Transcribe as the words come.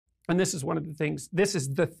And this is one of the things, this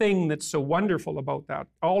is the thing that's so wonderful about that,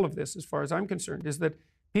 all of this, as far as I'm concerned, is that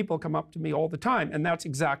people come up to me all the time, and that's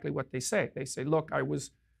exactly what they say. They say, look, I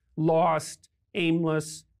was lost,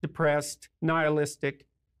 aimless, depressed, nihilistic,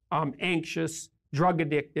 anxious, drug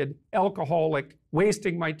addicted, alcoholic,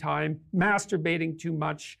 wasting my time, masturbating too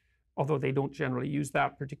much, although they don't generally use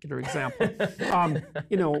that particular example.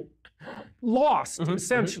 You know, lost,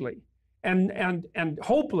 essentially, and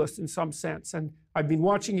hopeless in some sense. And I've been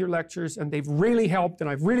watching your lectures, and they've really helped, and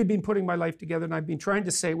I've really been putting my life together, and I've been trying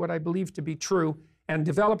to say what I believe to be true and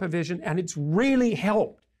develop a vision, and it's really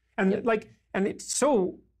helped. And like, and it's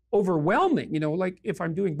so overwhelming, you know, like if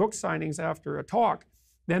I'm doing book signings after a talk,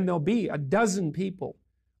 then there'll be a dozen people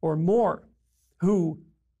or more who,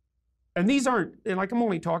 and these aren't, and like I'm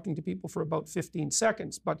only talking to people for about 15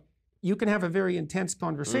 seconds, but you can have a very intense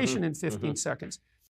conversation in 15 seconds.